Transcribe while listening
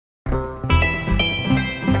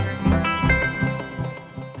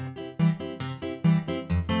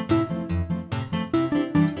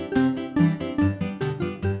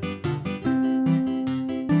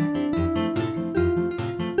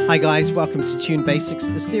Hi guys, welcome to Tune Basics,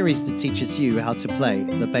 the series that teaches you how to play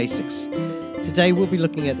the basics. Today we'll be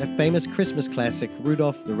looking at the famous Christmas classic,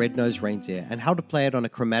 Rudolph the Red-Nosed Reindeer, and how to play it on a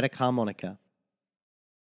chromatic harmonica.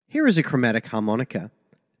 Here is a chromatic harmonica.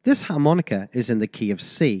 This harmonica is in the key of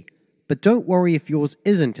C, but don't worry if yours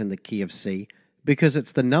isn't in the key of C, because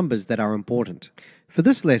it's the numbers that are important. For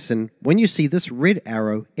this lesson, when you see this red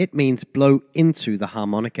arrow, it means blow into the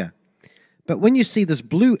harmonica. But when you see this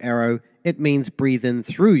blue arrow, it means breathe in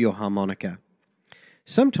through your harmonica.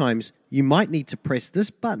 Sometimes you might need to press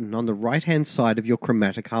this button on the right-hand side of your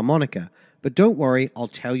chromatic harmonica, but don't worry, I'll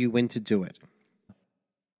tell you when to do it.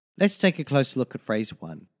 Let's take a closer look at phrase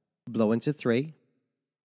 1. Blow into 3.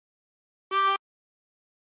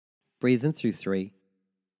 Breathe in through 3.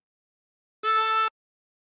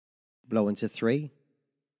 Blow into 3.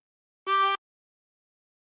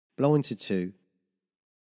 Blow into 2.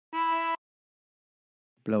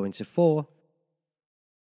 Blow into 4.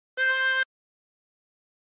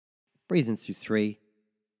 Breathe in through 3.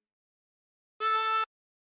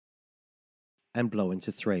 And blow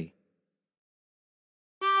into 3.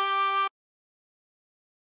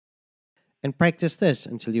 And practice this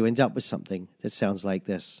until you end up with something that sounds like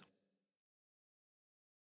this.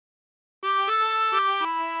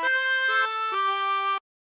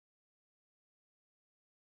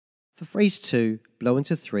 For phrase 2, blow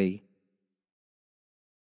into 3.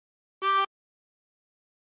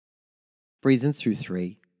 Breathe in through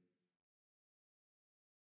 3.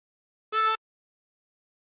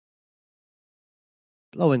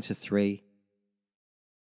 Blow into 3.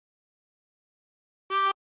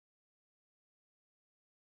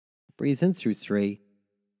 Breathe in through 3.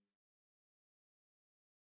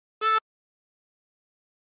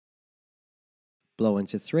 Blow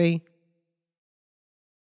into 3.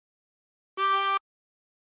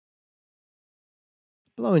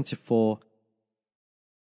 Blow into 4.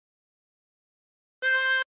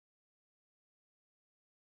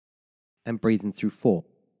 And breathe in through 4.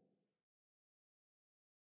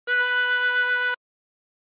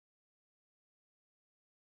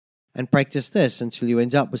 And practice this until you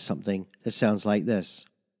end up with something that sounds like this.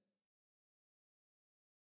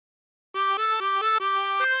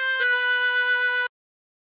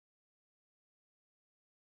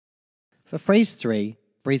 For phrase 3,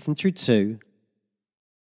 breathe in through 2.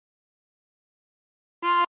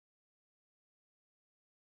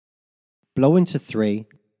 Blow into 3.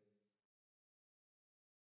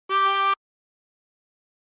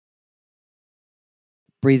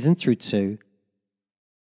 Breathe in through 2.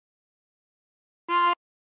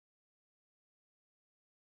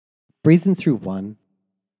 Breathe in through 1.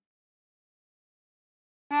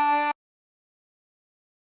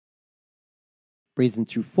 Breathe in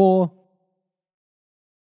through 4.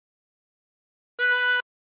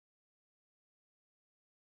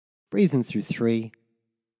 Breathe in through 3.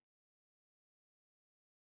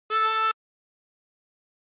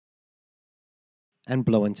 And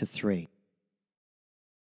blow into 3.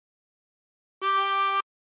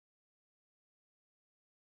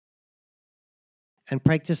 And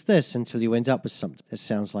practice this until you end up with something that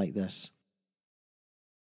sounds like this.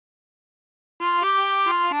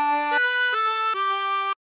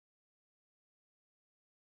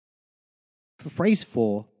 For phrase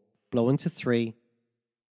 4, blow into 3.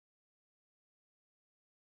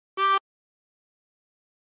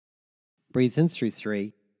 Breathe in through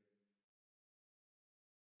 3.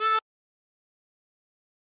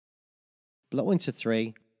 Blow into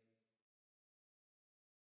 3.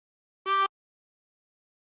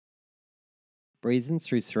 Breathe in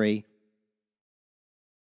through 3.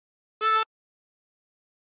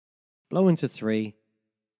 Blow into 3.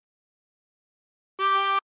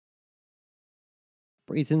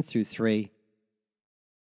 Breathe in through 3.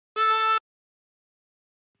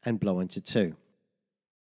 And blow into 2.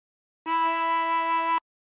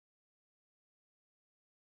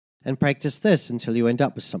 And practice this until you end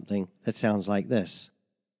up with something that sounds like this.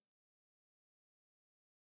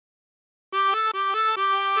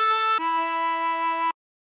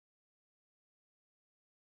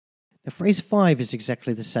 Now, phrase 5 is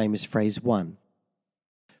exactly the same as phrase 1.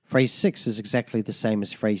 Phrase 6 is exactly the same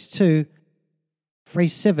as phrase 2.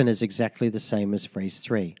 Phrase 7 is exactly the same as phrase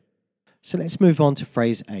 3. So let's move on to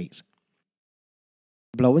phrase 8.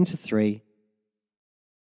 Blow into 3.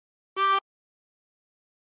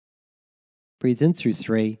 Breathe in through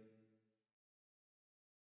 3.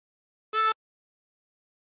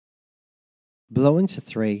 Blow into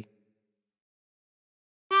 3.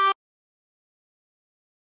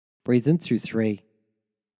 Breathe in through 3.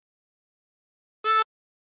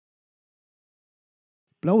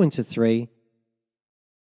 Blow into 3.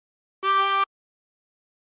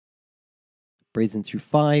 Breathe in through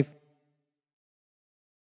 5.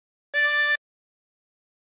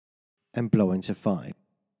 And blow into 5.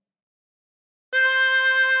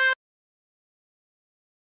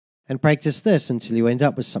 And practice this until you end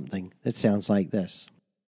up with something that sounds like this.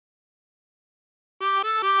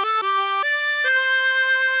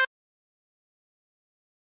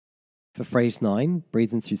 For phrase 9,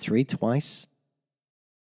 breathe in through 3 twice.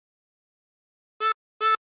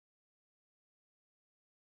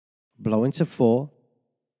 Blow into 4.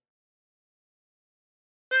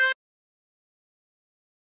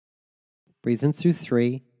 Breathe in through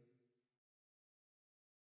 3.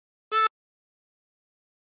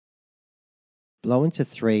 Blow into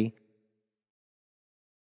 3.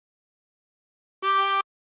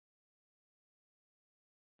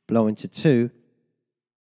 Blow into 2.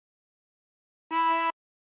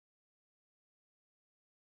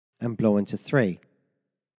 And blow into 3.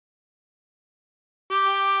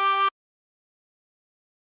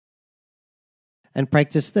 And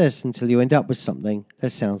practice this until you end up with something that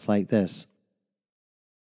sounds like this.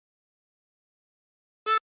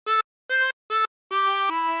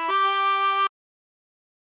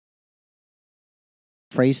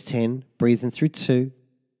 Phrase 10, breathe in through 2.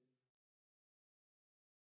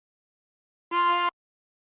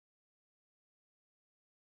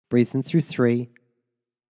 Breathe in through 3.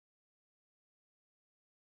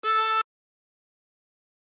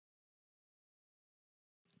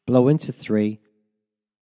 Blow into 3.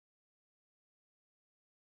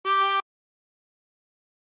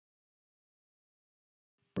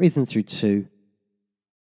 Breathe in through 2.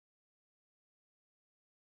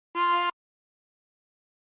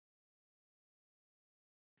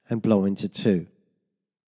 And blow into 2.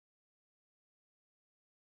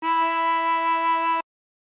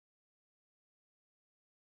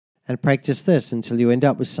 And practice this until you end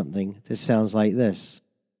up with something that sounds like this.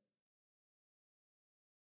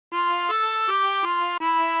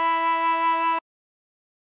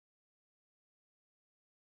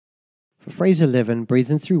 For phrase 11,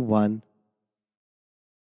 breathe in through 1.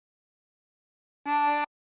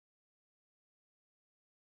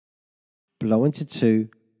 Blow into 2.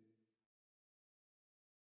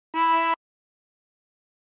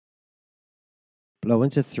 Blow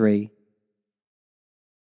into 3.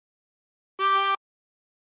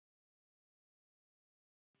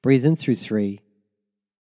 Breathe in through 3.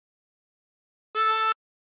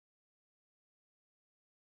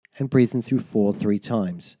 And breathe in through 4 3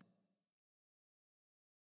 times.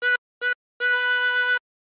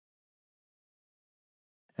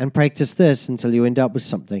 And practice this until you end up with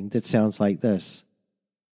something that sounds like this.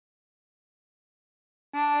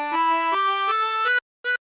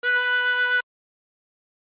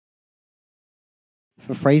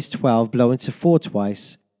 For phrase 12, blow into 4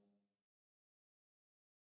 twice.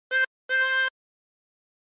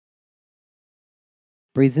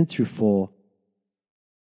 Breathe in through 4.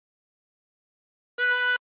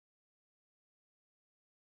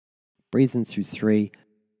 Breathe in through 3.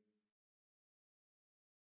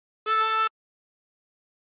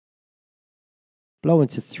 Blow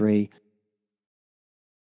into 3.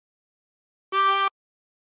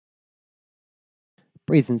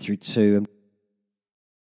 Breathe in through 2. And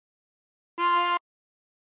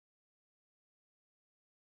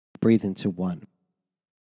breathe into 1.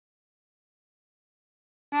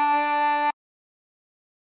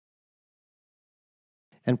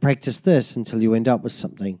 And practice this until you end up with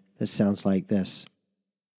something that sounds like this.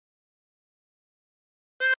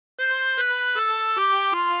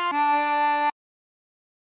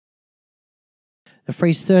 The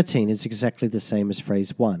phrase 13 is exactly the same as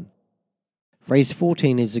phrase 1. Phrase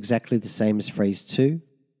 14 is exactly the same as phrase 2.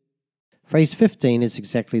 Phrase 15 is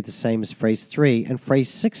exactly the same as phrase 3, and phrase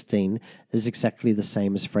 16 is exactly the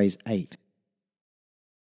same as phrase 8.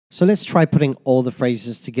 So let's try putting all the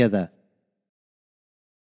phrases together.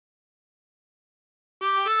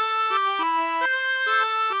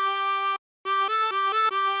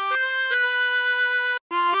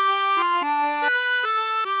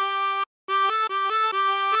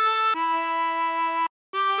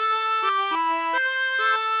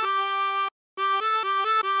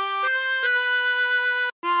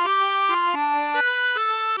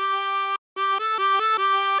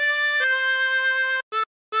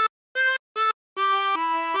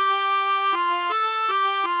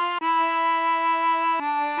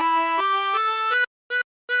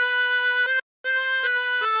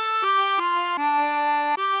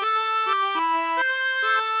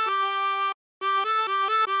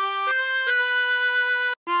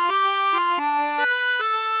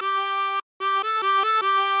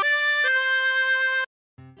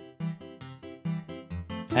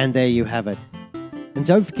 And there you have it. And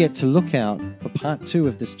don't forget to look out for part 2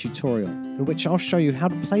 of this tutorial, in which I'll show you how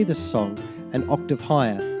to play this song an octave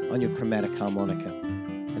higher on your chromatic harmonica.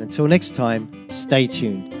 And until next time, stay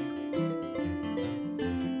tuned.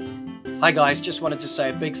 Hi guys, just wanted to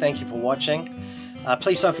say a big thank you for watching.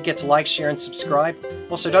 Please don't forget to like, share and subscribe.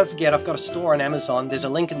 Also don't forget I've got a store on Amazon. There's a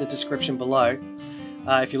link in the description below.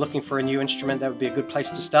 If you're looking for a new instrument, that would be a good place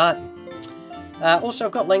to start. Also,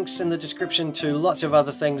 I've got links in the description to lots of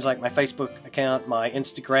other things like my Facebook account, my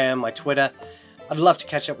Instagram, my Twitter. I'd love to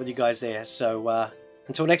catch up with you guys there. So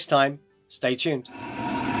until next time, stay tuned.